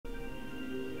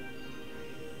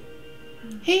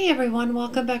Hey everyone,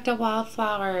 welcome back to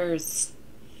Wildflowers.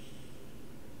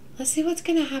 Let's see what's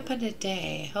gonna happen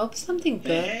today. Hope something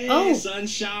good. Hey,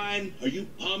 sunshine! Are you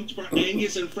pumped for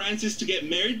Angus and Francis to get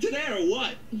married today or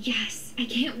what? Yes, I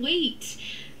can't wait.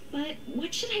 But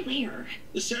what should I wear?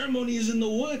 The ceremony is in the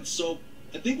woods, so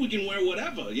I think we can wear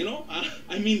whatever, you know?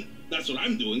 I mean, that's what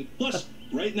I'm doing. Plus,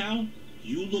 right now,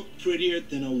 you look prettier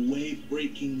than a wave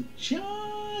breaking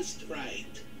just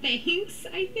right. Thanks,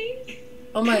 I think.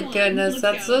 Oh my goodness,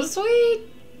 that's so sweet.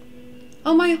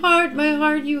 Oh, my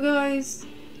heart, you guys.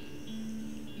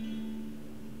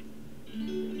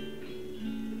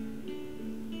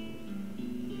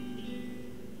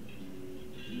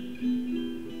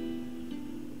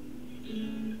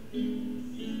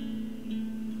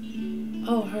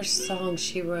 Oh, her song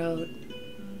she wrote.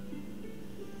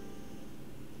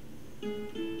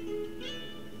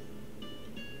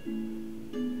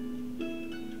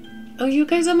 Oh, you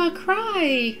guys, I'm gonna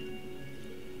cry.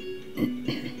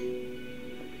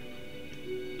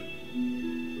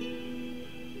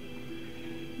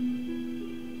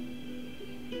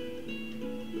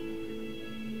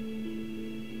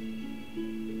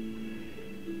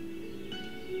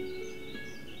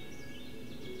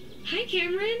 Hi,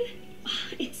 Cameron.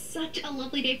 It's such a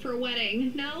lovely day for a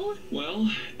wedding, no? Well,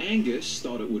 Angus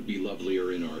thought it would be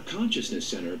lovelier in our consciousness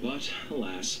center, but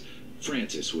alas,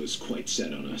 Francis was quite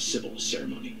set on a civil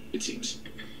ceremony, it seems.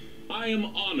 I am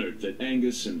honored that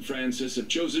Angus and Francis have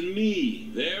chosen me,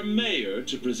 their mayor,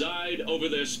 to preside over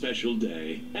their special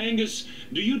day. Angus,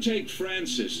 do you take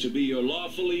Francis to be your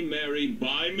lawfully married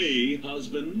by me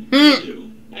husband? I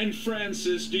do. And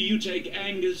Francis, do you take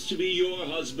Angus to be your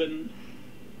husband?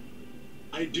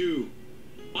 I do.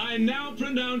 I now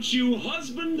pronounce you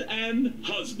husband and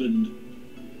husband.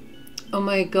 Oh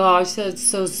my gosh, that's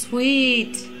so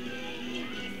sweet.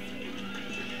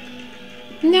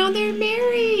 Now they're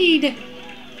married.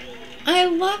 I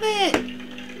love it.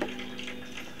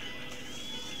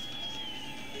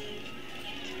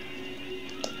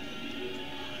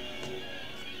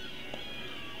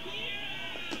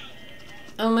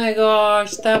 Oh my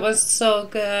gosh, that was so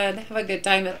good. Have a good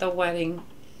time at the wedding.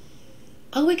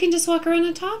 Oh, we can just walk around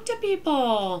and talk to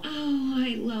people. Oh,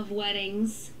 I love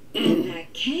weddings. And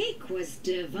that cake was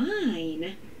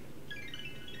divine.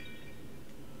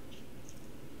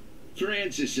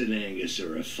 Francis and Angus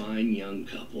are a fine young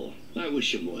couple. I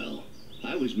wish them well.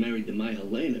 I was married to my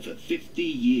Helena for 50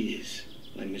 years.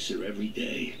 I miss her every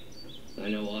day. I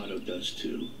know Otto does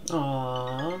too.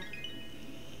 Aww.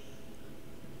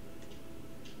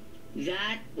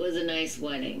 That was a nice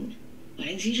wedding.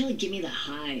 Weddings usually give me the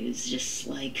hives, just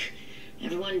like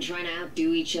everyone trying to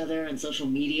outdo each other on social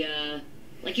media.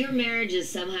 Like your marriage is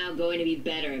somehow going to be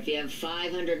better if you have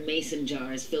 500 mason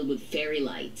jars filled with fairy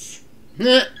lights.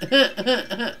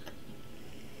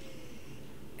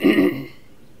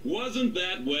 Wasn't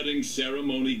that wedding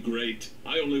ceremony great?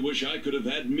 I only wish I could have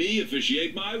had me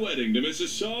officiate my wedding to Mrs.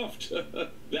 Soft.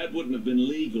 That wouldn't have been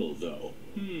legal, though.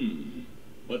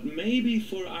 But maybe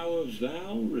for our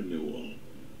vow renewal.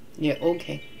 Yeah,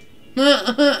 okay.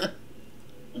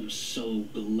 I'm so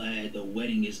glad the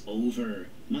wedding is over.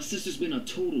 My sister's been a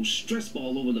total stress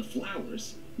ball over the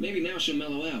flowers. Maybe now she'll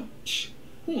mellow out.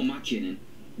 Who am I kidding?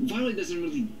 Violet doesn't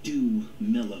really do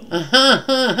mellow.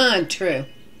 True.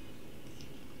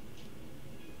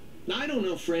 Now, I don't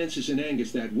know Francis and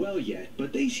Angus that well yet,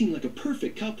 but they seem like a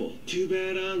perfect couple. Too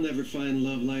bad I'll never find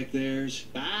love like theirs.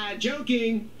 Ah,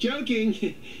 joking!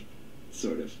 Joking!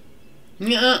 Sort of.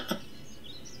 Yeah.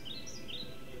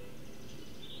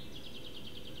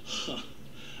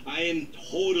 I am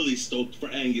totally stoked for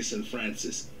Angus and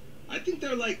Francis. I think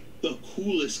they're like the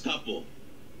coolest couple.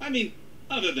 I mean,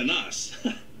 other than us.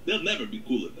 They'll never be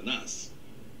cooler than us.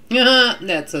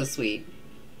 That's so sweet.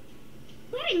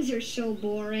 Weddings are so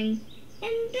boring.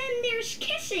 And then there's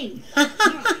kissing.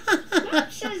 Mom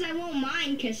says I won't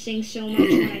mind kissing so much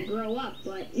when I grow up,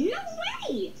 but no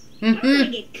way! I don't want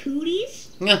to get cooties.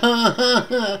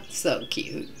 So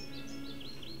cute.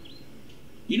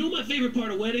 You know my favorite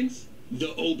part of weddings?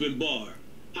 The open bar.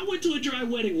 I went to a dry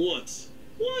wedding once.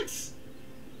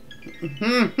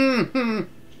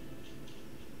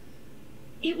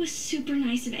 It was super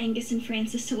nice of Angus and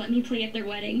Francis to let me play at their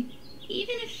wedding.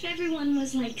 Even if everyone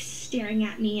was, like, staring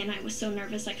at me and I was so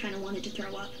nervous I kind of wanted to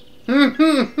throw up.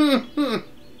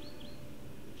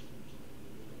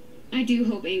 I do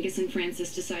hope Angus and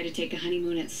Francis decide to take a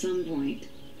honeymoon at some point.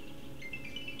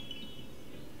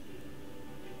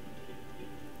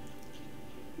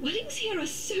 Weddings here are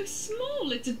so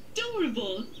small, it's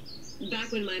adorable.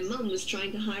 Back when my mum was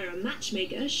trying to hire a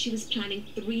matchmaker, she was planning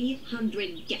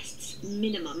 300 guests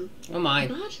minimum. Oh my.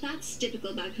 But that's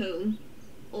typical back home.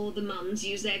 All the mums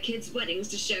use their kids' weddings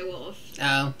to show off.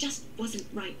 Oh. Just wasn't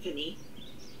right for me.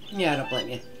 Yeah, I don't blame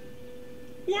you.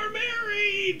 We're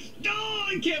married! Oh,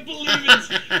 I can't believe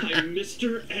it! I'm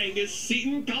Mr. Angus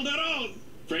Seton Calderon!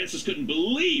 Francis couldn't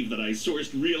believe that I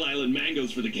sourced real island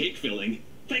mangoes for the cake filling.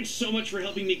 Thanks so much for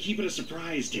helping me keep it a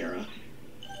surprise, Tara.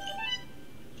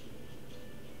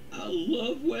 I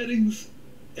love weddings.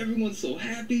 Everyone's so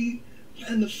happy.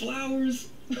 And the flowers.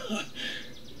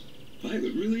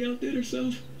 Violet really outdid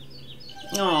herself.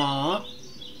 Aww.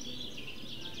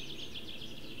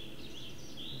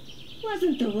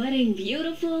 Wasn't the wedding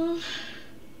beautiful?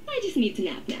 I just need to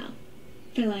nap now.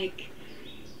 For like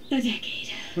a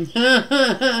decade.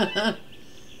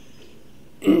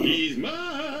 He's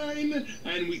mine!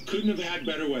 And we couldn't have had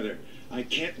better weather. I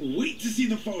can't wait to see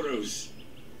the photos.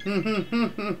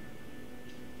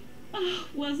 Oh,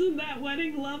 wasn't that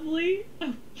wedding lovely?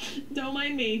 Oh, don't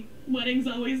mind me. Weddings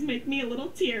always make me a little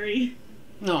teary.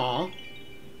 Aww.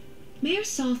 Mayor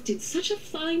Soft did such a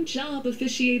fine job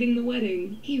officiating the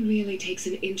wedding. He really takes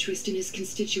an interest in his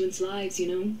constituents' lives, you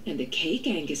know. And the cake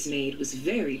Angus made was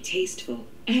very tasteful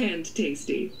and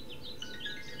tasty.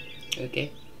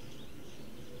 Okay.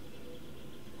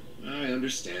 I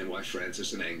understand why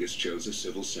Francis and Angus chose a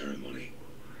civil ceremony.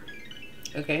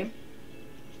 Okay.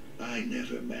 I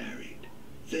never married.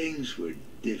 Things were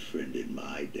different in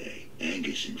my day.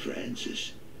 Angus and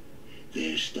Francis,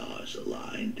 their stars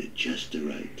aligned at just the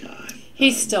right time.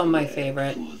 He's still my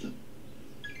favorite. For them.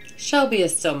 Shelby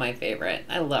is still my favorite.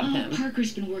 I love him.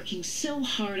 Parker's been working so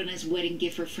hard on his wedding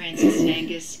gift for Francis and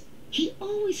Angus. He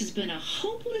always has been a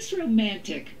hopeless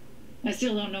romantic. I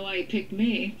still don't know why he picked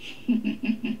me.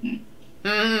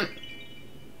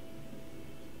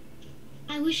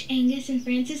 I wish Angus and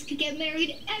Francis could get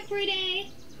married every day.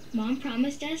 Mom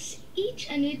promised us each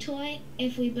a new toy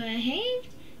if we behaved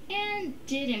and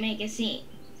didn't make a scene.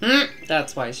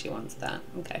 That's why she wants that.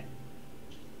 Okay.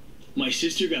 My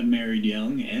sister got married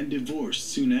young and divorced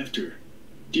soon after.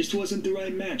 Just wasn't the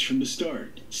right match from the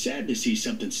start. Sad to see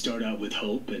something start out with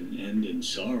hope and end in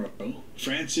sorrow.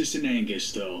 Francis and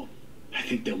Angus, though, I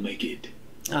think they'll make it.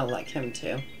 I like him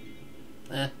too.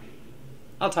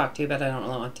 I'll talk to you, but I don't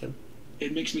really want to.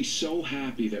 It makes me so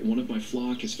happy that one of my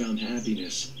flock has found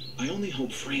happiness. I only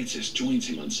hope Francis joins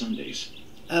him on Sundays.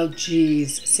 Oh,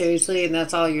 jeez. Seriously? And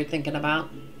that's all you're thinking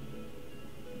about?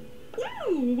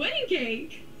 Woo! Wedding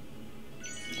cake!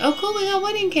 Oh, cool. We got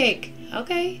wedding cake.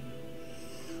 Okay.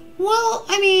 Well,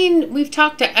 I mean, we've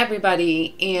talked to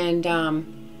everybody, and,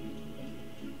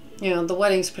 you know, the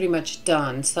wedding's pretty much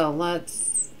done. So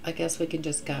I guess we can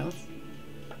just go.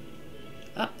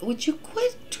 Would you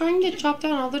quit trying to chop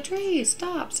down all the trees?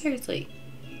 Stop. Seriously.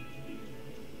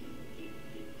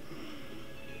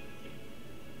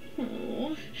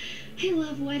 Oh, I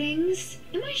love weddings.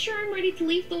 Am I sure I'm ready to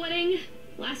leave the wedding?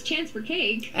 Last chance for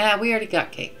cake. We already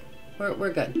got cake.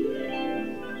 We're good.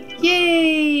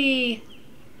 Yay!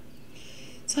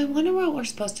 So I wonder what we're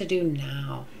supposed to do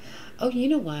now. Oh, you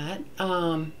know what?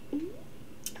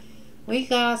 We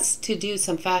got to do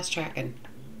some fast tracking.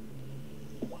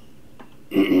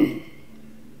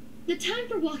 The time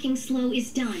for walking slow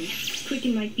is done.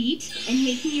 Quicken my feet and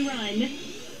make me run.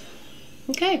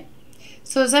 Okay.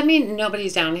 So does that mean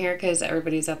nobody's down here because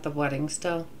everybody's at the wedding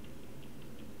still?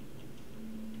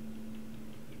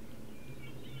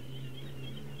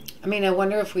 I mean, I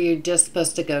wonder if we're just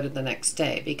supposed to go to the next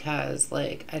day because,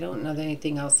 like, I don't know that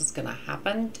anything else is going to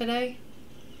happen today.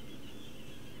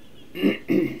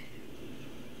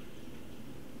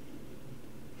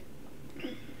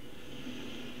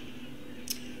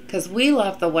 Because we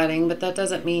left the wedding, but that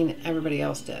doesn't mean everybody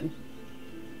else did.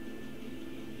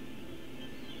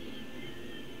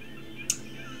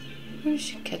 We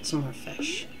should catch some more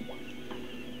fish.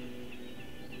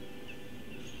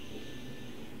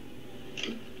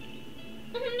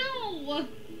 Oh no!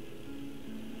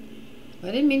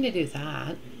 I didn't mean to do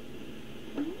that.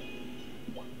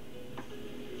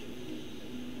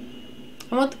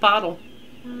 I want the bottle.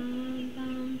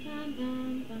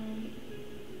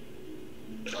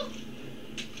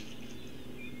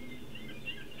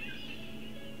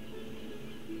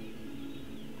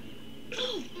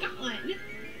 Oh, God!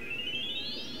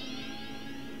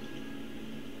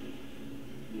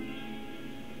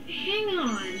 Hang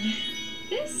on.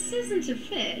 This isn't a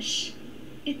fish.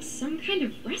 It's some kind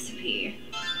of recipe.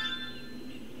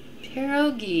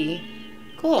 Pierogi.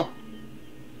 Cool.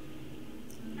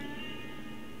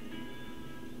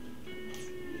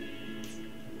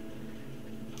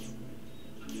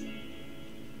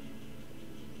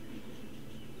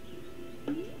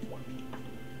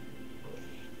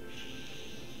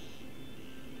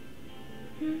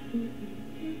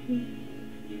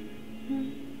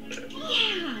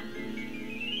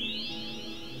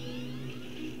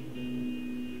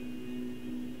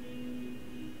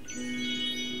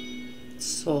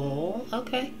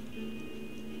 Okay.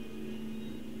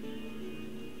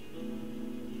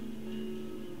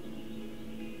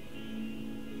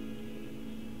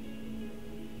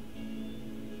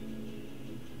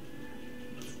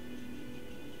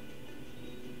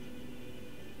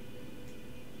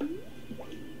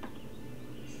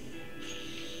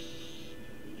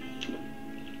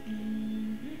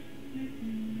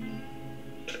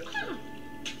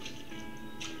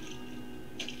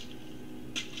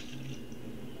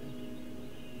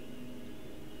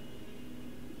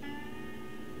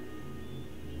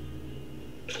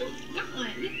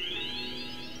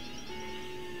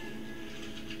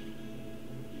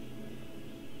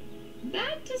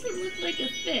 That doesn't look like a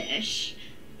fish.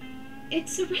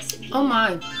 It's a recipe. Oh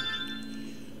my.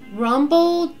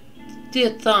 Rumble the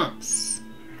thumps.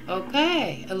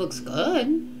 Okay, it looks good.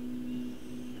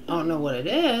 I don't know what it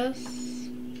is.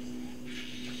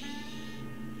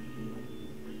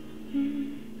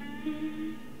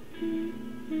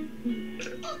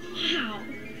 Wow.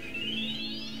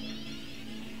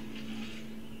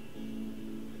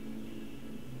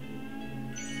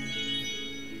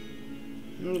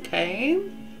 Okay.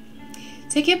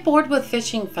 To get bored with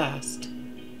fishing fast.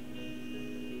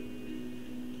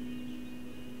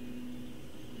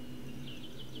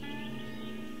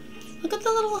 Look at the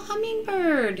little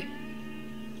hummingbird.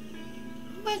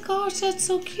 Oh my gosh, that's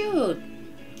so cute.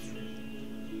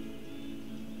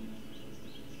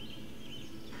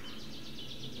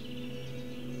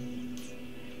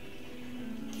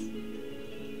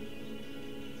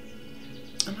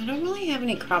 Oh, I don't really have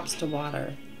any crops to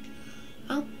water.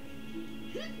 Oh.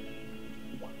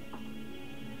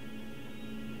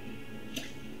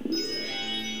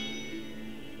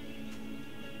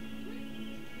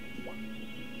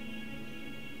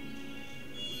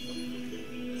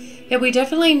 Yeah, we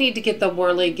definitely need to get the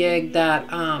whirligig that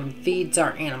feeds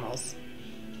our animals.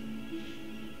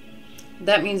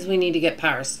 That means we need to get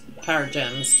power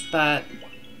gems, but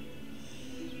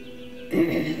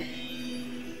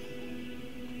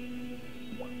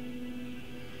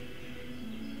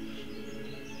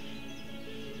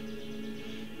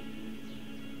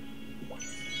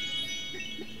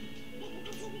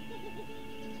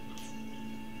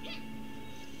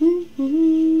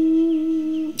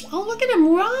oh, look at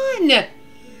him run!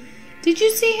 Did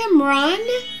you see him run?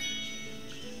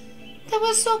 That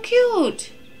was so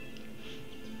cute.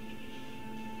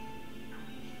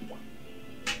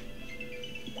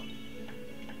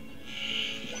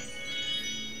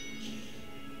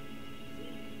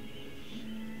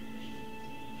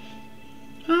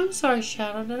 I'm sorry,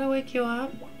 Shadow. Did I wake you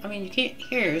up? I mean, you can't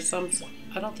hear, so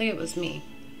I don't think it was me.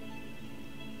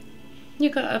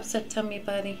 You got upset tummy,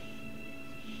 buddy.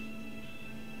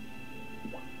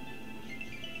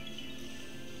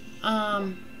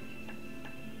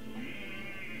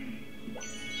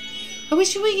 I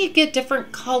wish we could get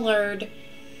different colored.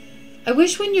 I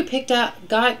wish when you picked up,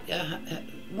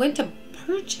 went to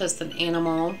purchase an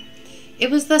animal, it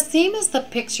was the same as the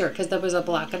picture, because there was a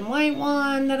black and white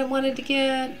one that I wanted to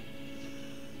get.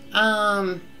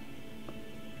 Oh,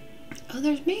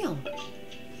 there's mail.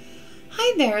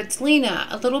 Hi there, it's Lena.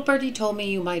 A little birdie told me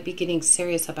you might be getting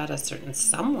serious about a certain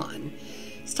someone.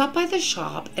 Stop by the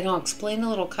shop and I'll explain the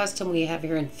little custom we have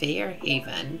here in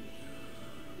Fairhaven.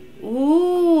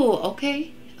 Ooh,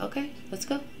 okay. Okay, let's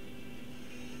go.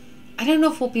 I don't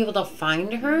know if we'll be able to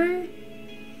find her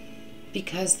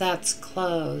because that's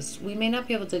closed. We may not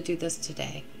be able to do this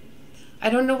today.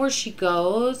 I don't know where she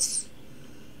goes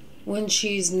when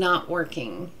she's not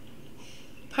working.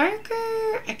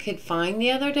 Parker, I could find the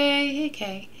other day. Hey,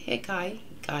 Kay. Hey,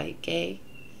 Kay.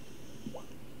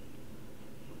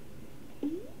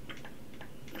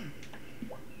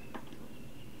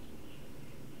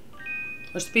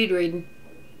 We're speed reading.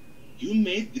 You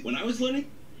made when I was learning?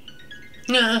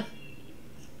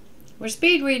 We're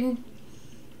speed reading.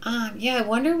 Yeah, I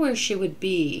wonder where she would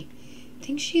be.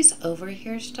 Think she's over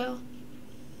here still?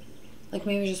 Like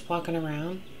maybe just walking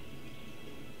around?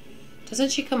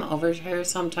 Doesn't she come over here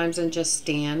sometimes and just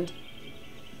stand?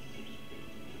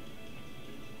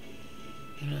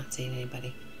 I'm not seeing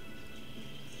anybody.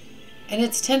 And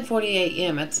it's 10:40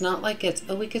 a.m. It's not like it's,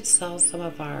 oh, we could sell some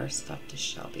of our stuff to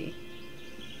Shelby.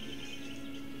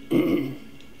 I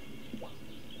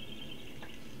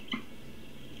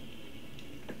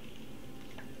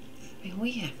mean,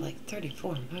 we have like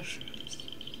 34 mushrooms.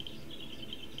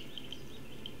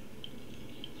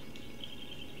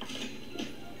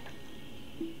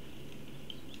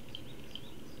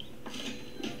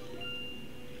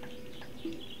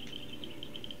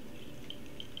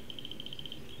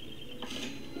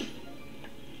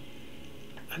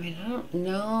 I mean, I don't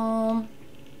know.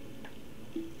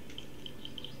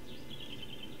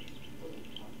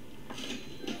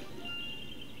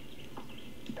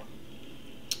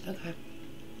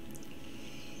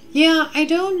 Yeah, I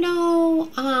don't know.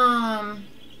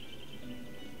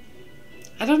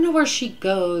 I don't know where she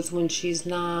goes when she's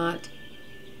not.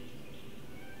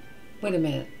 Wait a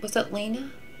minute. Was it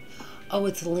Lena? Oh,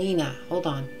 it's Lena. Hold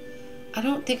on. I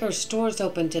don't think her store's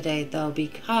open today though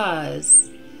because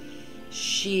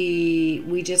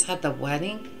we just had the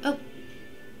wedding. Oh.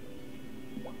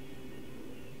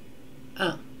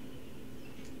 Oh.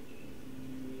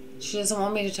 She doesn't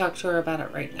want me to talk to her about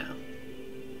it right now.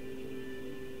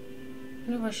 I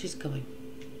wonder where she's going.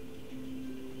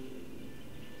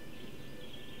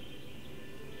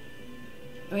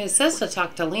 I mean, it says to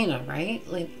talk to Lena, right?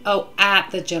 Oh,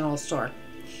 at the general store.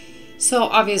 So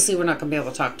obviously we're not going to be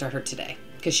able to talk to her today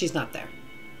because she's not there.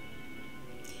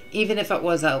 Even if it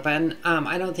was open,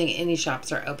 I don't think any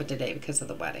shops are open today because of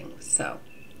the wedding. So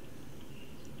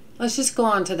let's just go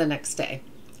on to the next day.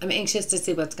 I'm anxious to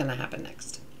see what's going to happen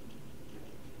next.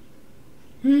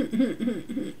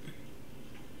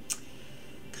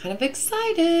 Kind of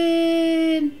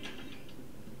excited.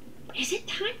 Is it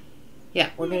time? Yeah,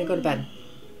 we're going to go to bed.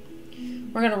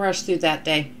 We're going to rush through that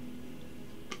day.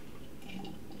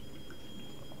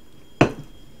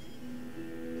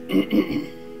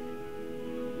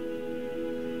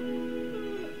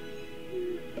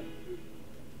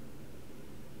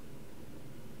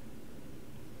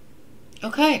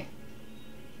 Okay.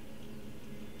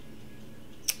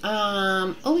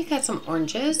 Oh, we got some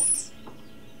oranges.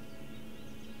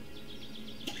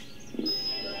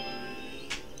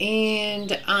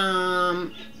 And,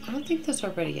 I don't think those are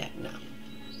ready yet, no.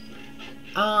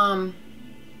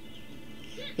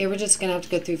 Yeah, we're just gonna have to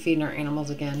go through feeding our animals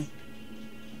again.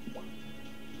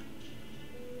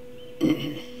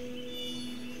 You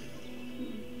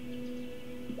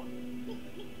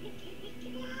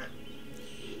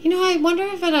know, I wonder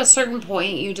if at a certain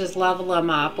point you just level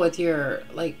them up with your,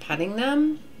 like, petting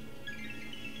them.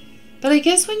 But I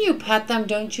guess when you pet them,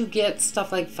 don't you get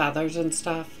stuff like feathers and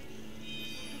stuff?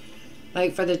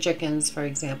 Like for the chickens, for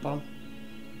example.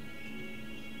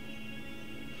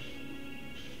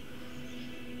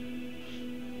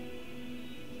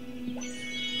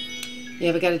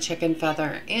 Yeah, we got a chicken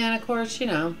feather. And of course, you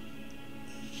know,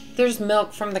 there's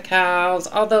milk from the cows.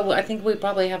 Although I think we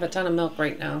probably have a ton of milk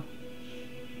right now.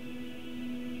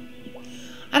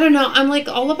 I don't know. I'm like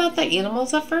all about the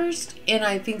animals at first. And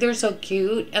I think they're so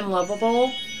cute and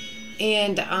lovable.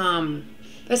 And,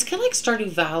 but it's kind of like Stardew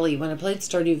Valley. When I played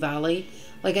Stardew Valley,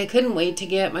 like I couldn't wait to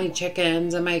get my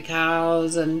chickens and my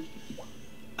cows and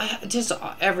just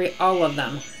all of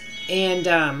them.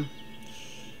 And,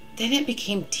 then it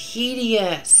became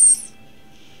tedious.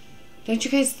 Don't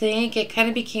you guys think? It kind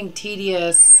of became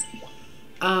tedious.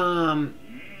 Petting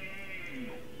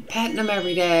them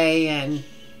every day and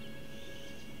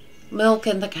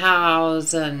milking the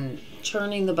cows and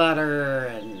churning the butter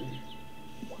and,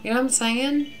 you know what I'm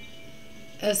saying?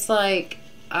 It's like,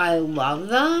 I love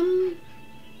them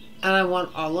and I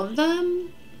want all of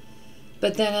them.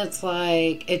 But then it's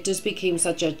like, it just became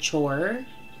such a chore.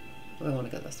 I want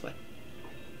to go this way.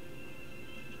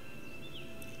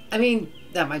 I mean,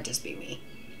 that might just be me.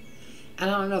 And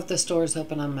I don't know if the store is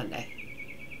open on Monday.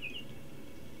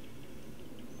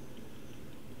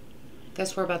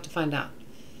 Guess we're about to find out.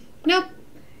 Nope.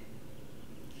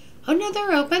 Oh, no,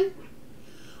 they're open.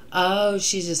 Oh,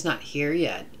 she's just not here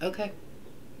yet. Okay.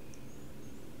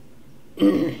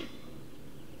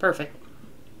 Perfect.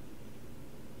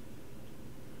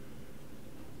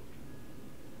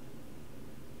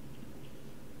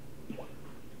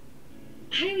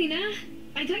 Hi, Lena.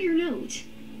 I got your note.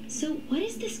 So, what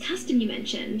is this custom you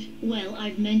mentioned? Well,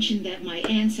 I've mentioned that my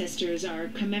ancestors are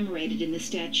commemorated in the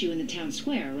statue in the town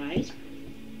square, right?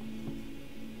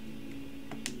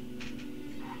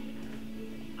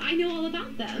 I know all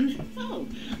about them. Oh,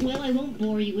 well, I won't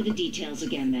bore you with the details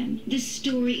again then. This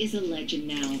story is a legend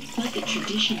now, but the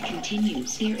tradition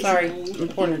continues. There is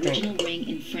an old original ring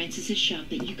in Francis's shop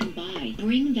that you can buy.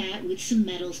 Bring that with some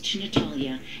medals to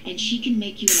Natalia, and she can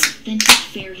make you an authentic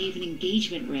Fairhaven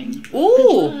engagement ring. Ooh!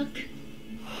 Good luck.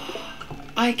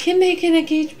 I can make an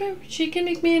engagement. She can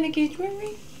make me an engagement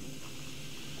ring.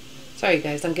 Sorry,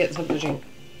 guys. I'm getting something to drink.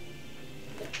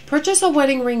 Purchase a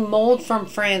wedding ring mold from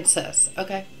Francis.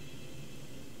 Okay.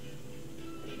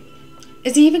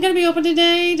 Is he even going to be open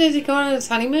today? Does he go on his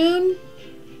honeymoon?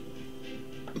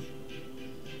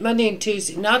 Monday and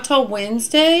Tuesday. Not till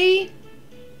Wednesday?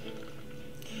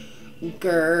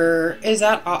 Grr. Is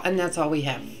that all? And that's all we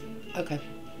have. Okay.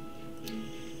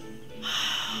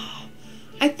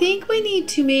 I think we need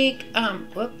to make,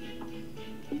 whoop.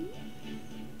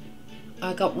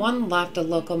 I got one left, a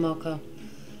Loco Moco.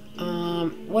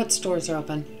 What stores are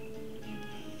open?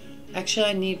 Actually,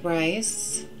 I need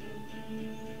rice.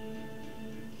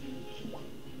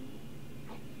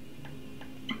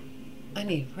 I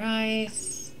need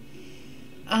rice.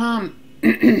 Do I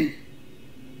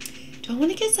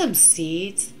want to get some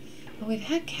seeds? Well, we've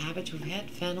had cabbage, we've had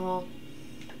fennel,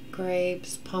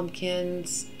 grapes,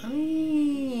 pumpkins.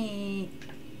 I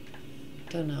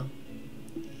don't know.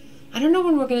 I don't know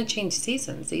when we're going to change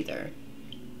seasons either.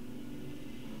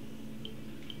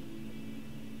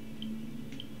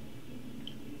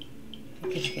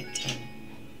 What could you get? 10.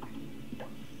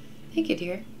 Thank you,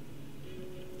 dear.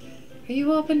 Are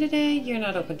you open today? You're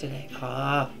not open today.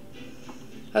 Ah.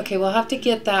 Okay, we'll have to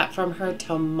get that from her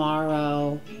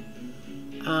tomorrow.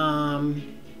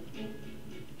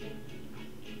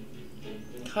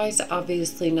 Kai's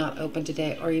obviously not open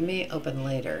today, or he may open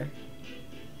later.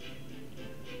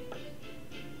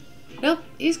 Nope,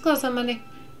 he's closed on Monday.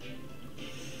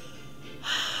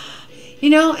 You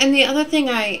know, and the other thing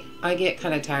I get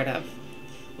kind of tired of.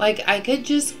 Like, I could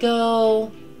just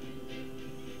go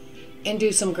and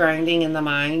do some grinding in the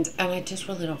mines, and I just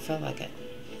really don't feel like it.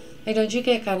 Like, don't you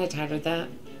get kind of tired of that?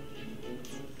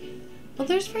 Well,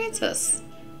 there's Francis.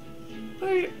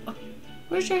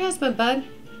 Where's your husband, bud?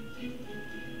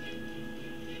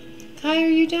 Kai, are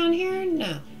you down here?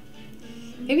 No.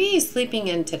 Maybe he's sleeping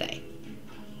in today.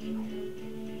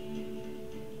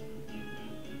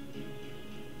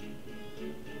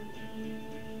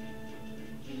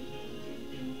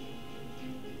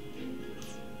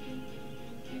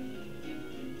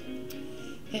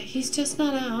 Yeah, he's just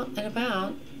not out and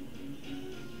about.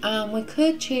 We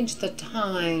could change the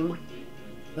time.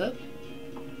 Whoop.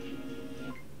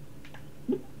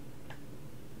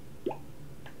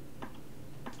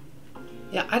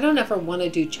 Yeah, I don't ever want to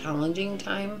do challenging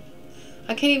time.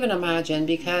 I can't even imagine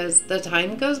because the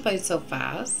time goes by so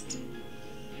fast.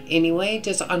 Anyway,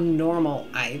 just on normal,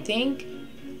 I think.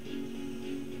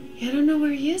 Yeah, I don't know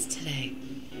where he is today.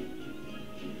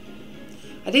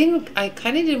 I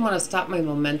kind of didn't want to stop my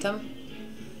momentum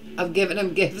of giving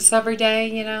him gifts every day,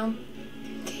 you know?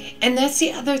 And that's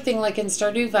the other thing, like in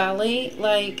Stardew Valley,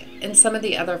 like in some of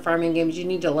the other farming games, you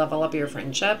need to level up your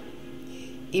friendship.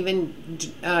 Even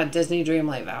Disney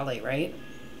Dreamlight Valley, right?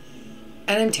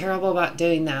 And I'm terrible about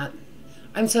doing that.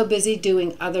 I'm so busy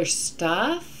doing other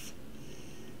stuff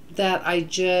that I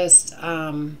just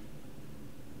want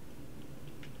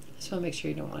to make sure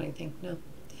you don't want anything. No.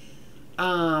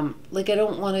 Like I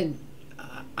don't want to,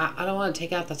 I don't want to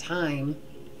take out the time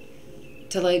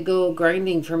to like go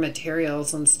grinding for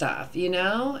materials and stuff, you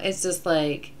know? It's just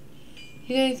like,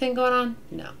 you got anything going on?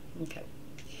 No. Okay.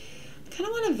 I kind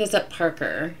of want to visit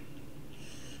Parker.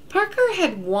 Parker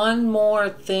had one more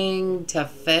thing to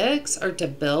fix or to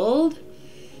build,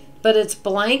 but it's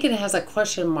blank and it has a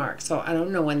question mark, so I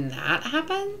don't know when that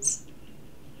happens.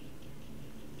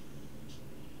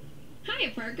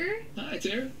 Hiya, Parker. Hi,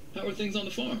 Tara. How are things on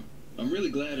the farm? I'm really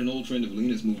glad an old friend of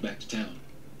Lena's moved back to town.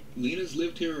 Lena's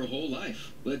lived here her whole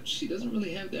life, but she doesn't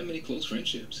really have that many close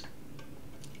friendships.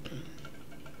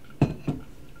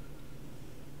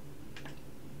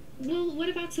 Well, what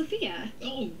about Sophia?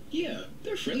 Oh, yeah,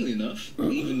 they're friendly enough,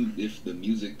 even if the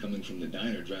music coming from the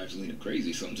diner drives Lena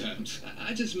crazy sometimes.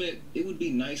 I just meant it would be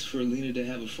nice for Lena to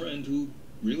have a friend who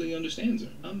really understands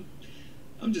her. I'm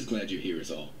just glad you're here is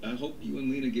all. I hope you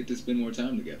and Lena get to spend more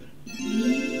time together.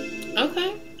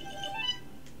 Okay.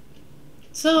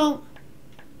 So,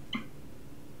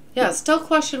 yeah, still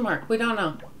question mark. We don't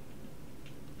know.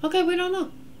 Okay, we don't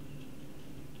know.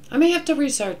 I may have to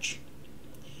research.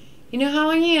 You know how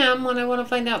I am when I want to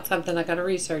find out something, I gotta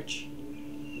research.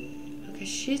 Okay,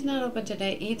 she's not open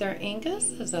today either. Angus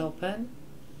is open.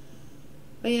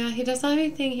 But yeah, he doesn't have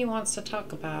anything he wants to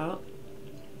talk about.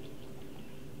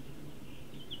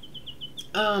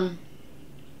 I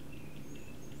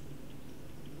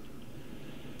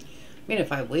mean,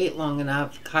 if I wait long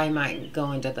enough, Kai might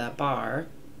go into that bar.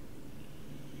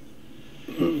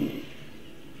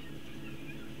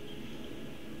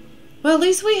 Well, at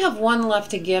least we have one left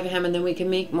to give him, and then we can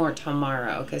make more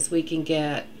tomorrow, because we can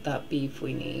get the beef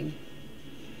we need.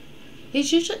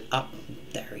 He's usually... Oh,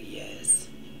 there he is.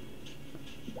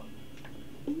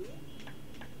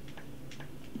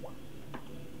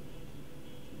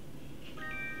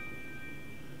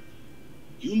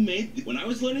 You made... When I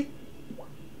was learning...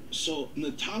 So,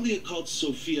 Natalia called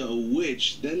Sophia a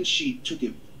witch, then she took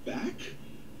it back?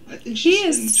 I think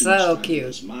she's spending too much time in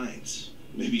those mines.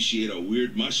 Maybe she ate a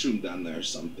weird mushroom down there or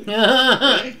something.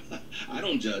 Right? I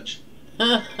don't judge.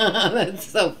 That's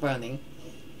so funny.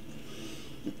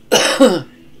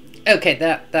 Okay,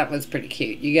 that was pretty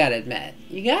cute. You gotta admit.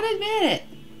 You gotta admit it.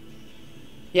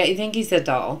 Yeah, you think he's a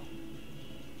doll?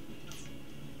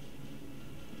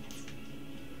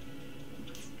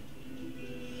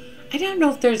 I don't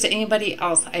know if there's anybody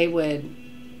else I would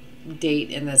date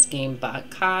in this game but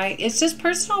Kai. It's just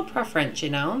personal preference, you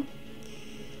know?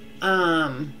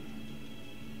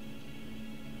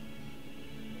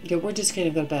 Yeah, we're just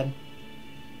gonna go to bed.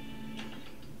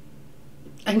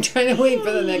 I'm trying to wait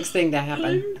for the next thing to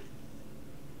happen.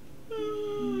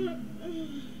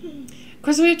 Of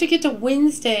course, we have to get to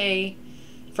Wednesday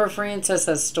for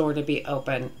Francis's store to be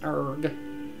open. Erg.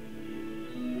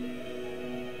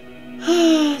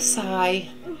 Sigh.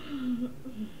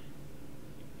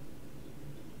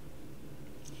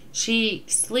 She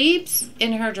sleeps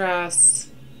in her dress.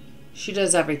 She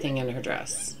does everything in her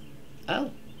dress.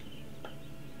 Oh.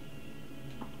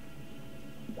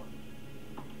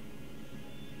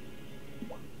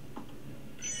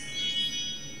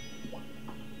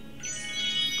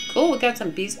 Cool, we got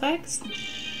some beeswax.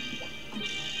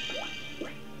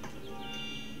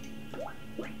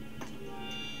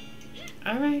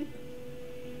 Alright.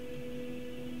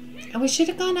 And we should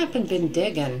have gone up and been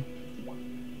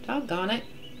digging. Doggone it.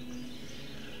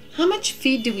 How much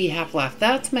feed do we have left?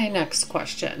 That's my next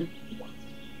question.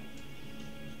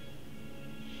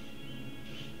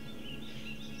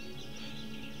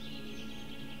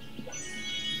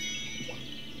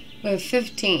 We have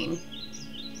 15.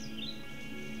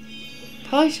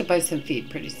 Probably should buy some feed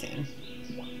pretty soon.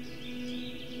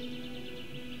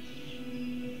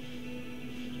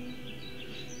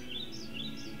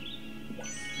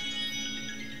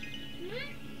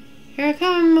 Here I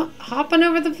come, hopping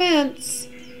over the fence.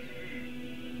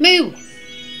 Moo!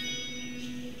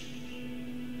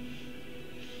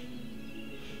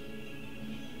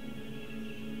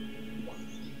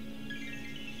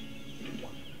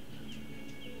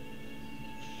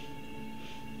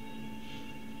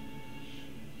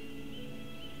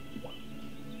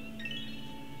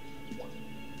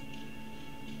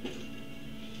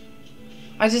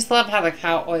 I just love how the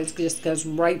cow always just goes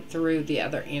right through the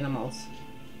other animals.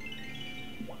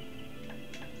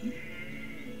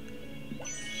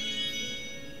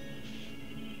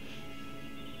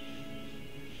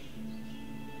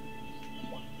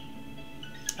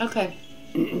 Okay.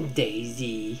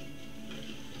 Daisy.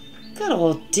 Good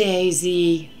old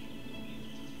Daisy.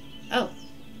 Oh.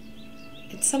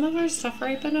 Is some of our stuff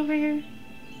ripen over here?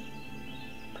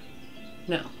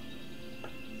 No.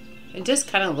 It just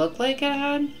kind of looked like it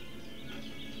had.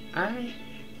 Alright.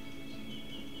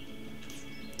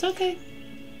 It's okay.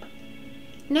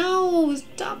 No,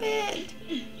 stop it.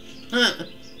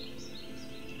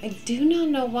 I do not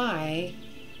know why.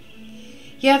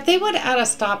 Yeah, if they would add a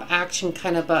stop action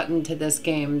kind of button to this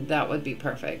game, that would be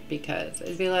perfect. Because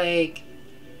it'd be like...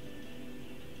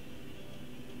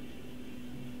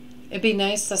 It'd be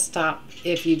nice to stop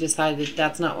if you decided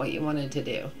that's not what you wanted to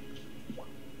do.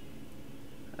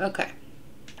 Okay.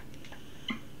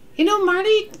 You know,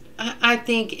 Marty, I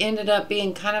think, ended up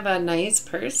being kind of a nice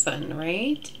person,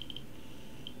 right?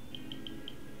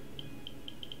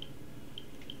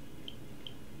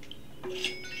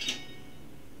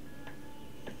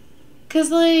 Because,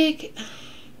 like,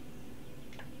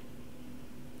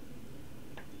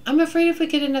 I'm afraid if we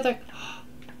get another...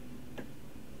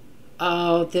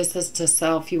 Oh, this is to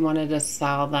sell if you wanted to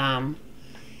sell them.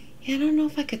 Yeah, I don't know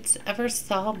if I could ever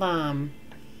sell them.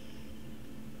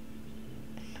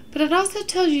 But it also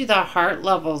tells you the heart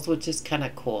levels, which is kind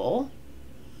of cool.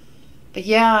 But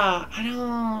yeah, I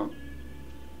don't...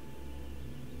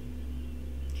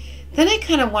 Then I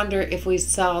kind of wonder if we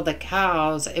sell the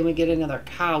cows and we get another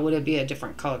cow, would it be a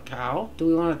different colored cow? Do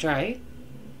we want to try?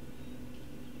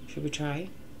 Should we try?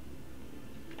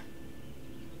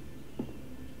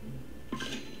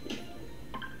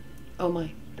 Oh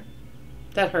my.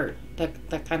 That hurt.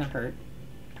 That kind of hurt.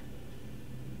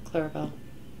 Clarabelle.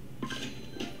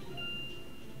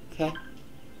 Okay.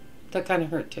 That kind of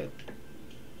hurt too.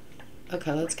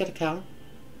 Okay, let's get a cow.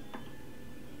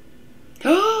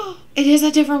 Oh, it is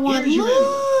a different one. Here's your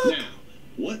Look! animal. Now,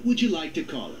 what would you like to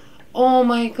call her? Oh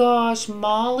my gosh,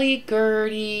 Molly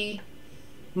Gertie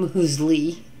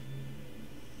Moosley.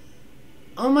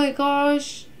 Oh my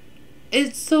gosh.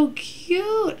 It's so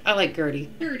cute. I like Gertie.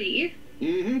 Gertie.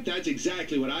 Mm-hmm, that's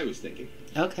exactly what I was thinking.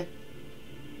 Okay.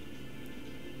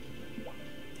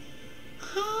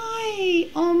 Hi.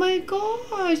 Oh my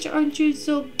gosh. Aren't you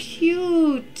so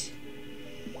cute?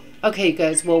 Okay, you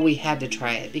guys. Well, we had to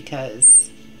try it because...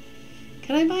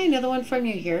 Can I buy another one from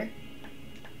you here?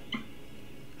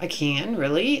 I can?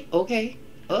 Really? Okay.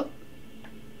 Oh.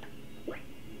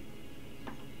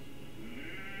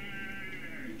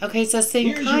 Okay, it's the same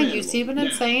Here's your kind. You animal. see what I'm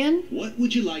Now, saying? What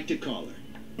would you like to call her?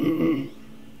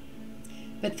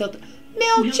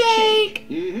 Milkshake!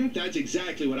 Mm-hmm, that's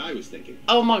exactly what I was thinking.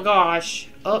 Oh my gosh.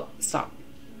 Oh, stop.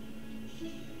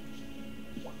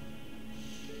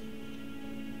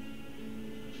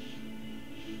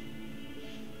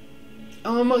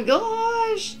 Oh my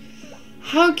gosh.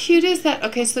 How cute is that?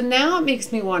 Okay, so now it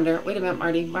makes me wonder. Wait a minute,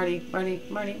 Marty.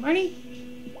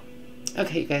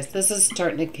 Okay, you guys, this is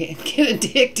starting to get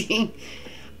addicting.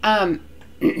 I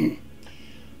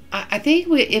think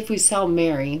if we sell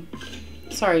Mary,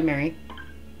 sorry, Mary,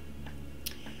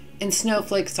 and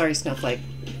Snowflake, sorry, Snowflake.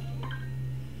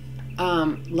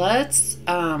 Let's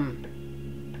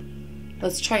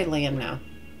try Lamb now.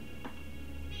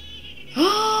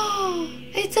 Oh,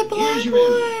 it's a black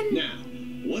one. Now,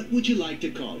 what would you like to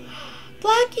call it?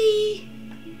 Blackie.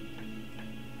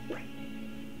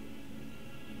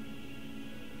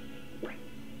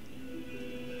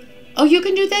 Oh, you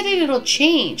can do that and it'll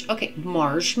change. Okay,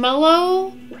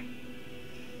 Marshmallow.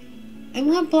 I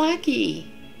want Blackie.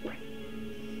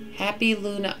 Happy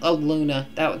Luna. Oh, Luna.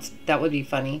 That would be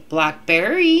funny.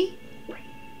 Blackberry.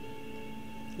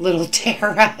 Little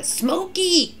Tara.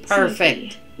 Smokey.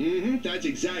 Perfect. That's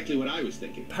exactly what I was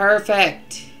thinking.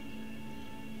 Perfect.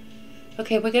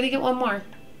 Okay, we gotta get one more.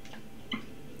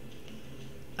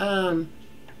 And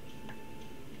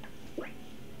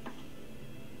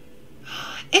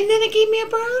then it gave me a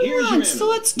brown one,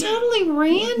 so it's totally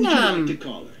random. What would you like to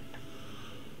call her?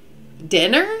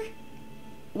 Dinner?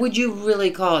 Would you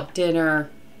really call it dinner?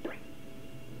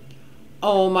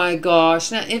 Oh my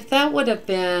gosh. Now, if that would have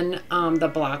been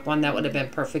the black one, that would have been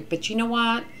perfect. But you know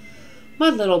what? My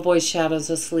little boy's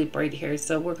Shadow's asleep right here,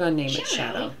 so we're going to name it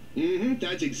Shadow.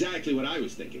 That's exactly what I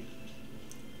was thinking.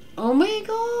 Oh my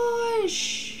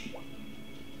gosh.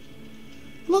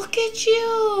 Look at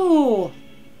you.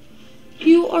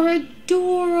 You are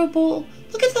adorable.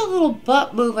 Look at the little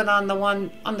butt moving on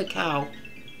the cow.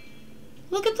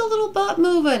 Look at the little butt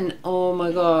moving. Oh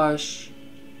my gosh.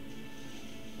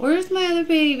 Where's my other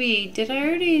baby? Did I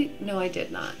already? No, I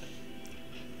did not.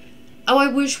 Oh, I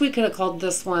wish we could have called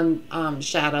this one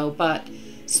Shadow, but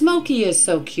Smokey is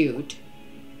so cute.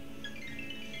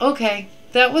 Okay,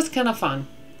 that was kind of fun.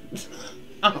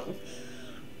 Oh,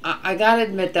 I gotta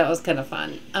admit that was kind of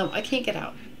fun. I can't get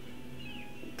out.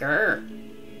 Grr.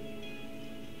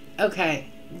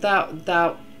 Okay,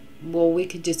 well, we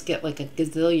could just get like a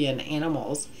gazillion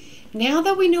animals. Now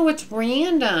that we know it's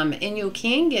random and you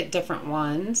can get different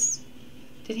ones.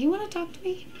 Did he want to talk to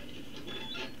me?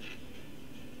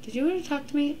 Did you want to talk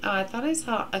to me? Oh, I thought I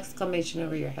saw exclamation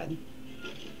over your head.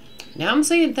 Now I'm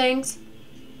seeing things.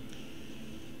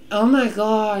 Oh my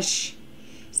gosh.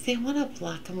 See, I want a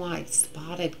black and white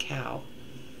spotted cow.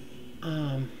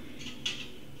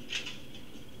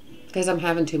 Because I'm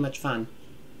having too much fun.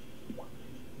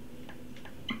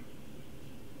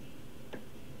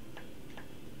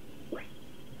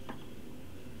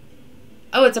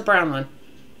 Oh, it's a brown one.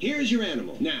 Here's your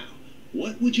animal. Now,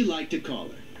 what would you like to call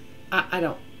her? I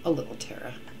don't. A little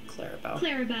Tara. Clarabelle.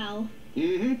 Clarabelle.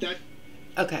 That.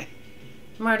 Okay.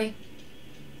 Marty.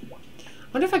 I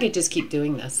wonder if I could just keep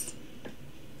doing this.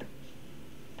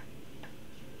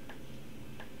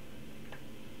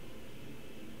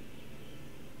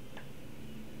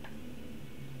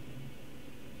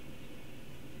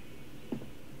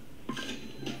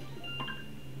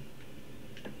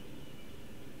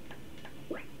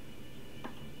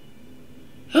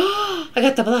 I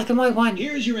got the black and white one.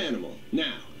 Here's your animal.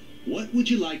 Now, what would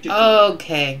you like to call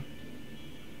Okay.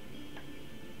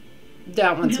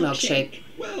 That one's milkshake.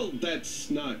 Well,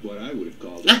 that's not what I would have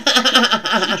called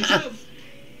it.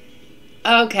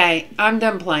 Okay, I'm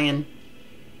done playing.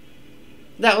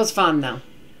 That was fun, though.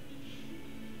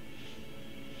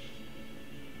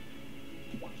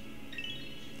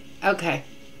 Okay.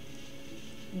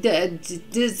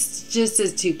 This just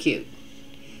is too cute.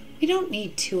 We don't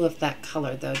need two of that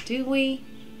color, though, do we?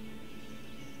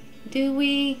 Do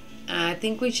we? I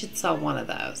think we should sell one of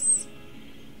those.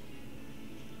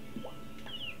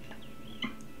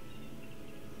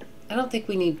 I don't think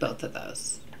we need both of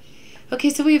those. Okay,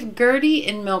 so we have Gertie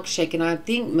and Milkshake, and I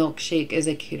think Milkshake is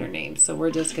a cuter name, so we're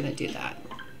just going to do that.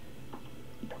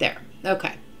 There.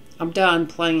 Okay. I'm done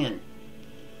playing.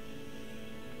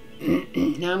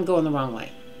 Now I'm going the wrong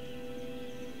way.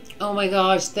 Oh my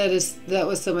gosh, that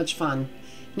was so much fun.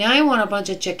 Now I want a bunch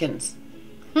of chickens.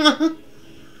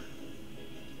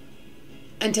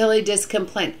 Until he just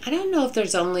complained. I don't know if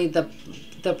there's only the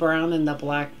brown and the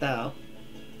black though.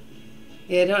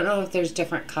 Yeah, I don't know if there's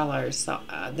different colors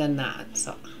than that.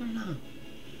 So I don't know.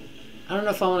 I don't know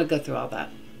if I want to go through all that.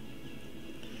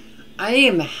 I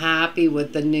am happy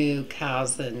with the new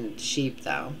cows and sheep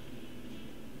though.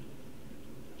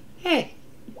 Hey.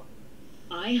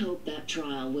 I hope that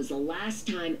trial was the last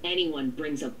time anyone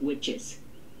brings up witches.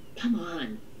 Come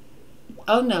on.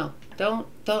 Oh no. Don't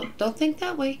think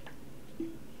that way.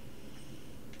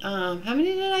 How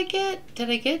many did I get? Did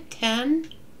I get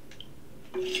 10?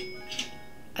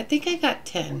 I think I got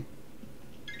 10.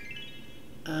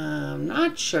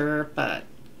 Not sure, but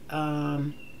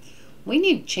we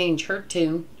need to change her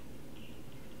tune.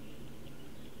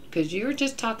 Because you're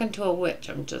just talking to a witch.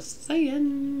 I'm just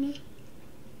saying.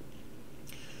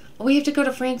 Oh, we have to go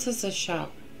to Francis's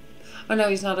shop. Oh, no,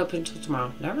 he's not open until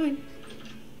tomorrow. Never mind.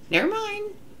 Never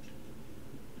mind.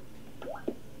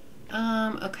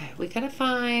 Okay, we gotta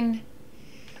find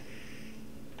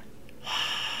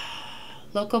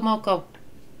Loco Moco.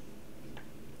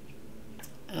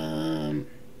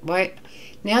 Why?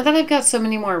 Now that I've got so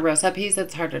many more recipes,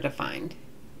 it's harder to find.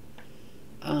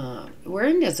 We're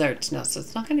in desserts now, so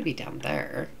it's not going to be down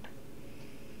there.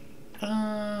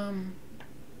 Oh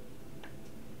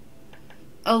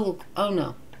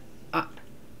no.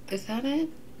 Is that it?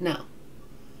 No.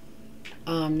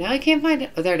 Now I can't find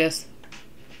it. Oh, there it is.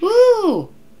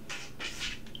 Woo!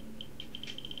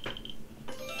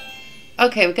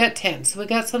 Okay, we got 10, so we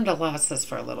got some to last us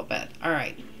for a little bit. All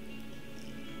right.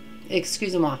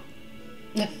 Excusez-moi.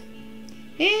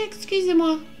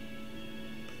 Excusez-moi.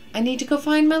 I need to go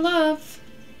find my love.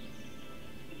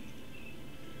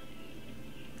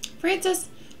 Francis.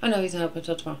 Oh, no, he's not up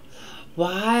until tomorrow.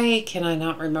 Why can I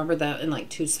not remember that in like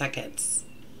 2 seconds?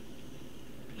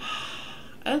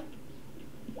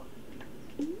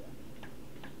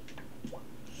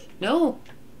 No.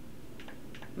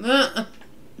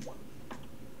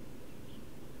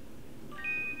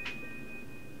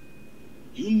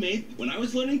 You made when I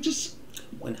was learning to surf.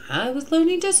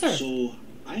 So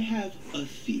I have a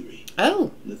theory.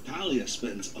 Oh. Natalia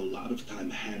spends a lot of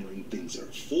time hammering things at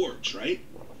her forge, right?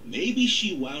 Maybe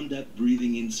she wound up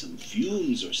breathing in some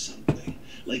fumes or something.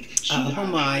 Like she got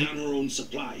high on her own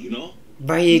supply, you know?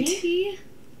 Right. Maybe.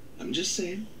 I'm just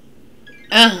saying.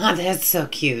 That's so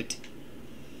cute.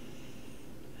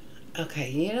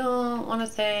 Okay, you don't want to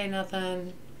say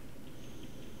nothing.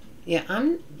 Yeah,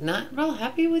 I'm not real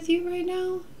happy with you right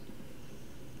now.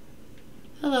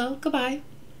 Hello, goodbye.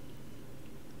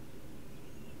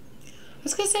 I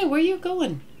was going to say, where are you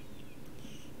going?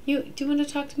 Do you want to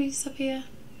talk to me, Sophia?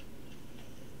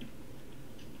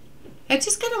 I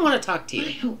just kind of want to talk to you.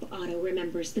 I hope Otto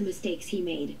remembers the mistakes he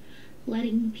made.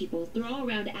 Letting people throw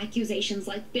around accusations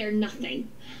like they're nothing.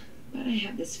 But I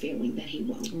have this feeling that he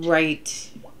won't.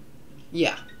 Right.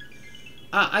 Yeah.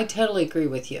 I totally agree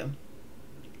with you.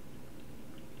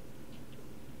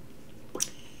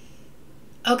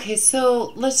 Okay,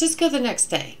 so let's just go the next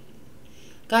day.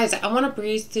 Guys, I want to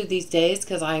breeze through these days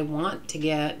because I want to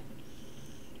get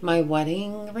my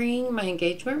wedding ring, my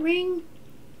engagement ring.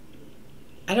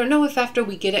 I don't know if after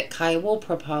we get it, Kai will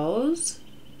propose.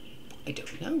 I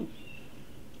don't know.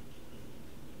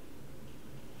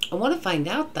 I want to find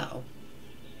out, though.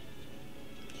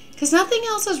 Because nothing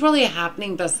else is really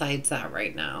happening besides that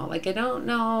right now. Like, I don't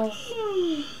know.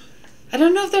 I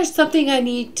don't know if there's something I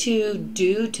need to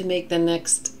do to make the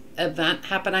next event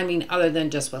happen. I mean, other than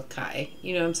just with Kai.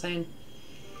 You know what I'm saying?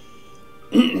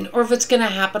 Or if it's going to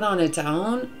happen on its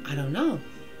own. I don't know.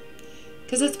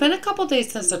 Because it's been a couple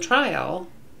days since the trial.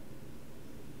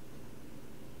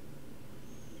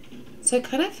 So I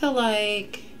kind of feel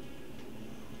like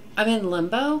I'm in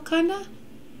limbo, kind of.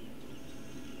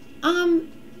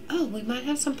 Oh, we might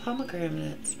have some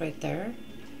pomegranates right there.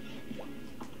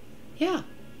 Yeah.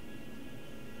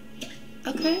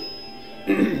 Okay.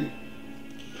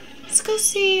 Let's go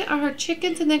see our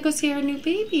chickens and then go see our new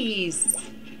babies.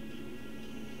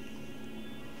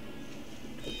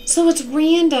 So it's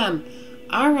random.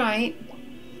 All right.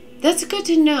 That's good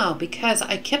to know because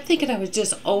I kept thinking I was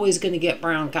just always going to get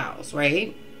brown cows,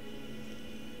 right?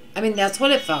 I mean, that's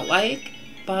what it felt like.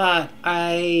 But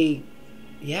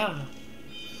yeah.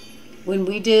 When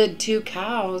we did 2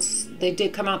 cows, they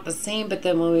did come out the same. But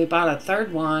then when we bought a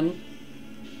third one,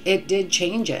 it did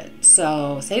change it.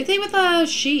 So, same thing with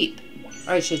sheep.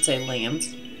 Or I should say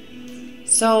lambs.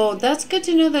 So, that's good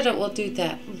to know that it will do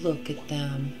that. Look at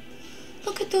them.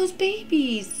 Look at those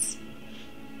babies.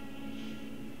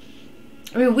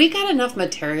 I mean, we got enough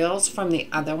materials from the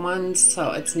other ones.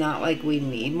 So, it's not like we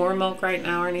need more milk right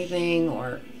now or anything.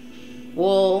 Or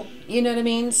wool. You know what I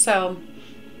mean? So,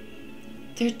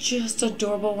 they're just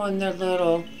adorable when they're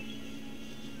little.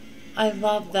 I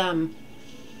love them.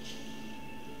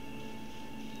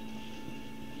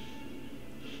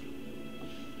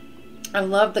 I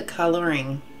love the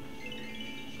coloring.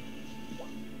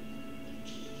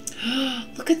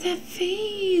 Look at that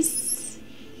face.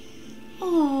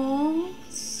 Oh,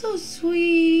 so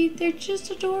sweet. They're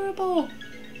just adorable.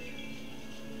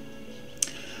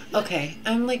 Okay,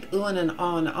 I'm like oohing and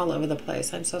ahhing all over the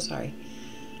place. I'm so sorry.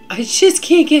 I just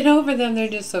can't get over them. They're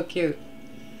just so cute.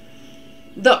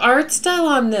 The art style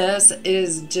on this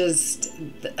is just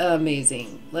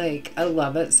amazing. Like, I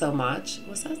love it so much.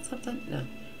 Was that something? No.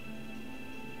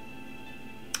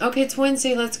 Okay, it's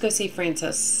Wednesday. Let's go see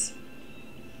Francis.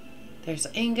 There's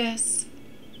Angus.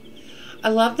 I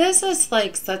love this. It's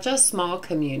like such a small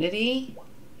community.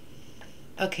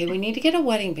 Okay, we need to get a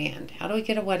wedding band. How do we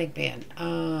get a wedding band?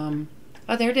 Oh,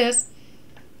 there it is.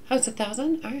 Oh, it's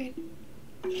 1,000? All right.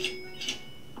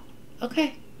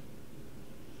 Okay.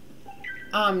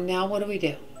 Now what do we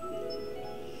do?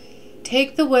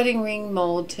 Take the wedding ring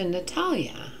mold to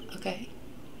Natalia. Okay.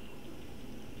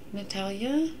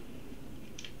 Natalia?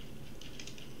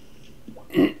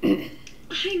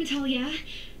 Hi, Natalia.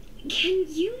 Can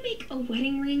you make a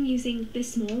wedding ring using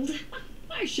this mold?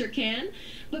 I sure can,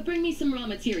 but bring me some raw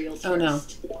materials Oh,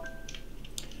 first. no.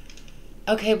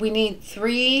 Okay, we need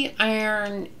 3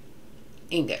 iron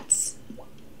ingots.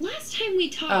 Last time we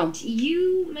talked,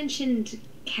 you mentioned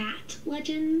cat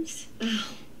legends.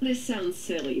 Oh, this sounds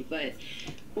silly, but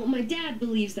well, my dad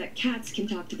believes that cats can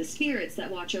talk to the spirits that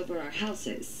watch over our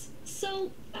houses.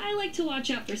 So I like to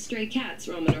watch out for stray cats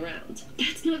roaming around.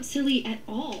 That's not silly at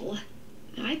all.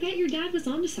 I bet your dad was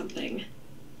onto something.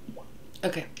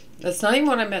 Okay, that's not even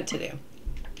what I meant to do.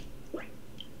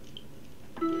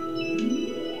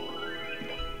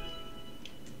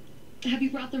 Have you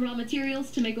brought the raw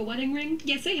materials to make a wedding ring?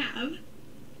 Yes, I have.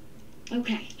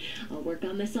 Okay, I'll work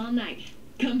on this all night.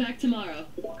 Come back tomorrow.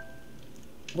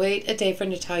 Wait a day for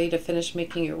Natalia to finish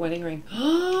making your wedding ring.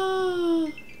 Oh,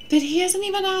 but he hasn't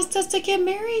even asked us to get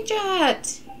married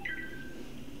yet.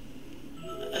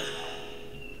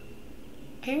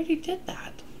 I already did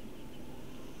that.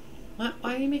 Why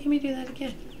are you making me do that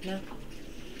again? No.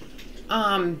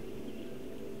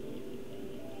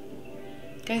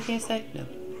 Got anything to say? No.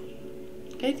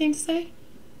 Got anything to say?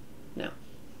 No.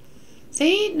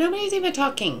 See? Nobody's even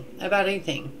talking about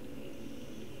anything.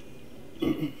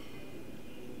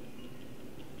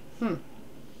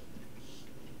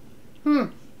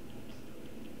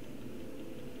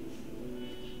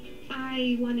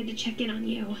 I wanted to check in on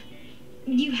you.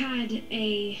 You had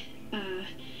a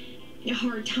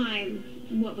hard time,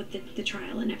 what with the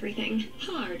trial and everything.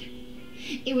 Hard.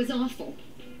 It was awful.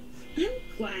 I'm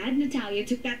glad Natalia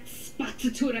took that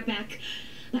spazzatura back,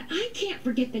 but I can't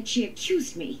forget that she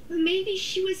accused me. Maybe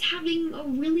she was having a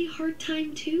really hard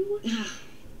time too?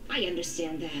 I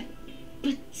understand that.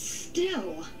 But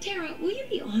still. Tara, will you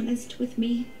be honest with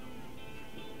me?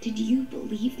 Did you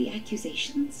believe the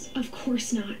accusations? Of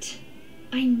course not.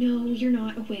 I know you're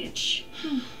not a witch.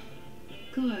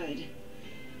 Good.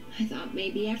 I thought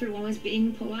maybe everyone was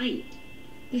being polite.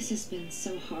 This has been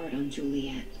so hard on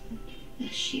Juliet.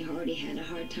 She already had a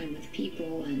hard time with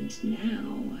people, and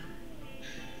now...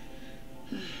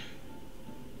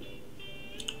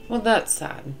 Well, that's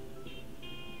sad.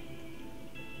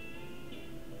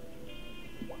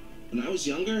 When I was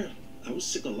younger, I was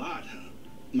sick a lot.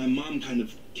 My mom kind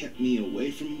of kept me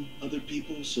away from other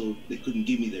people so they couldn't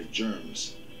give me their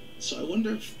germs. So I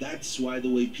wonder if that's why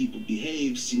the way people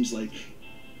behave seems like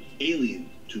alien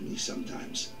to me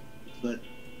sometimes. But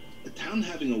the town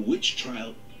having a witch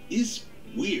trial is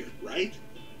weird, right?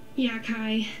 Yeah,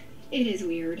 Kai. It is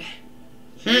weird.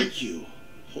 Thank you.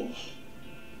 Oh.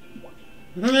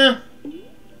 Yeah.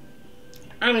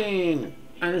 I mean,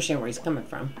 I understand where he's coming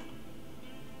from.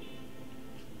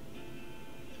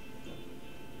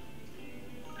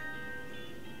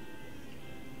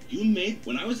 You made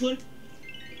when I was little?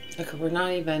 Okay, we're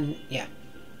not even, yeah.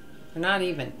 We're not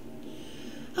even.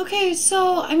 Okay,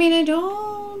 so, I mean, I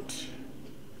don't...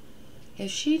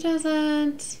 If she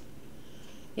doesn't...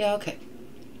 Yeah, okay.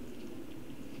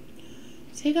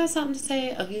 So he got something to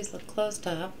say? Oh, he's closed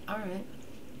up. Alright.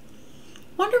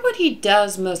 Wonder what he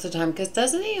does most of the time, because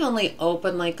doesn't he only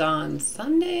open, like, on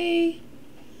Sunday?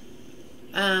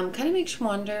 Kind of makes you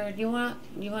wonder. Do you want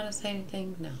to say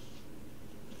anything? No.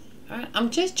 Alright, I'm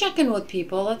just checking with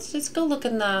people. Let's just go look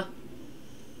in the...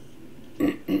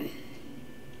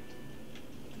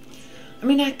 I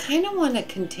mean, I kind of want to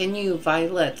continue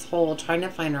Violet's whole trying to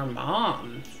find her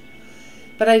mom.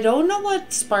 But I don't know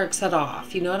what sparks it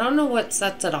off. You know, I don't know what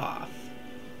sets it off.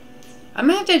 I'm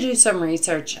going to have to do some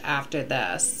research after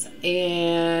this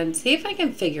and see if I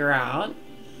can figure out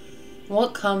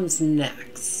what comes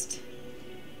next.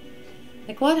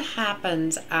 Like, what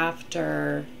happens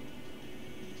after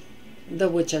the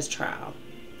witch's trial,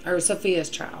 or Sophia's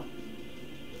trial,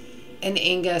 and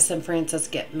Angus and Francis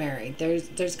get married.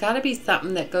 There's got to be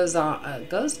something that goes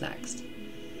next.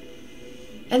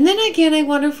 And then again, I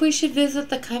wonder if we should visit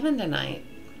the coven tonight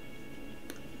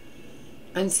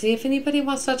and see if anybody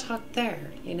wants to talk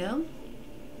there. You know.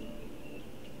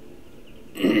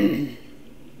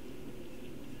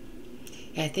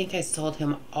 I think I sold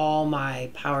him all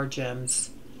my power gems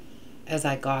as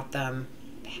I got them.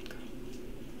 Bad girl.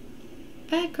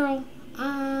 Bad girl.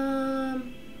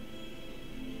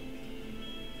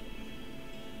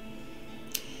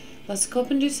 Let's go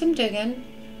up and do some digging.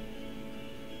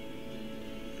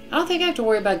 I don't think I have to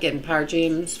worry about getting power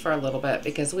gems for a little bit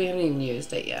because we haven't even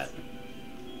used it yet.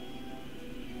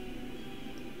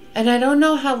 And I don't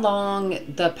know how long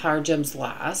the power gems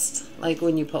last, like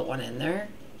when you put one in there.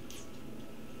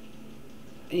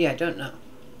 Yeah, I don't know.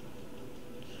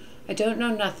 I don't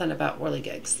know nothing about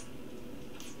whirligigs.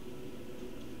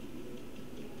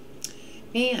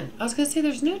 Man, I was going to say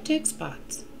there's no dig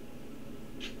spots.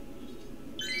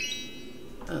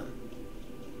 Oh.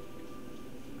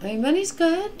 I mean, money's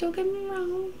good, don't get me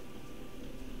wrong.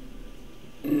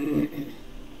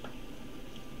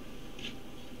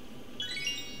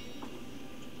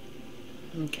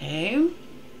 Okay.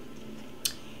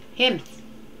 Him.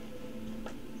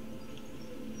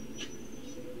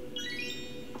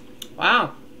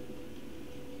 Wow.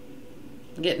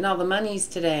 Getting all the monies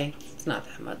today. It's not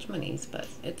that much monies, but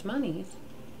it's monies.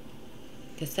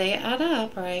 Because they add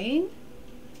up, right?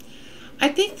 I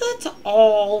think that's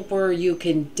all where you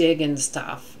can dig and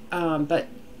stuff. But,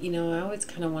 you know, I always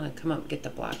kind of want to come up and get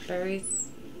the blackberries.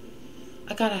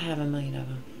 I gotta have 1 million of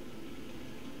them.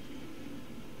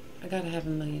 I gotta have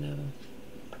 1 million of them.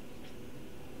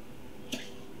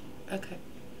 Okay.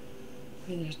 I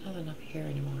mean, there's nothing up here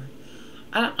anymore.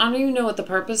 I don't even know what the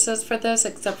purpose is for this,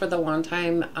 except for the one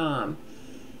time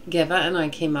Giva and I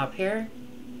came up here.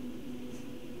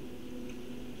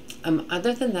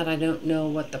 Other than that, I don't know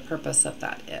what the purpose of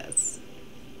that is.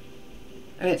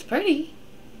 I mean, it's pretty.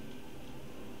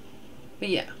 But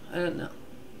yeah, I don't know.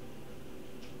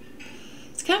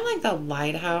 It's kind of like the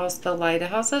lighthouse. The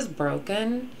lighthouse is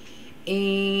broken.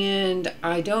 And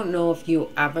I don't know if you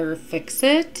ever fix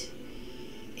it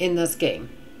in this game.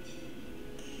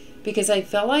 Because I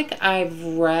feel like I've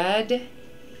read,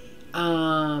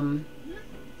 I'm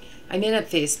in a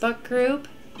Facebook group,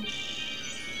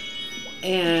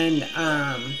 and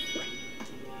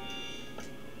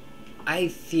I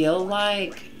feel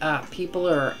like people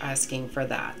are asking for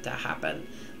that to happen.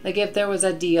 Like if there was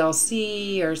a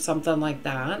DLC or something like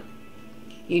that,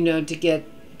 you know, to get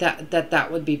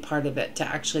that would be part of it to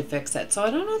actually fix it. So I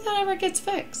don't know if that ever gets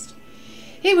fixed.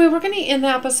 Anyway, we're going to end the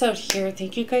episode here.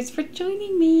 Thank you guys for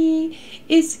joining me.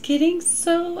 It's getting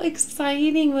so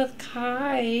exciting with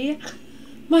Kai.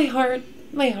 My heart,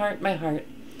 my heart, my heart.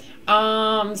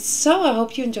 So I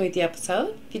hope you enjoyed the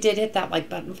episode. If you did, hit that like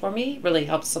button for me. It really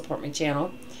helps support my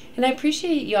channel. And I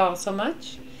appreciate you all so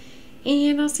much.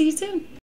 And I'll see you soon.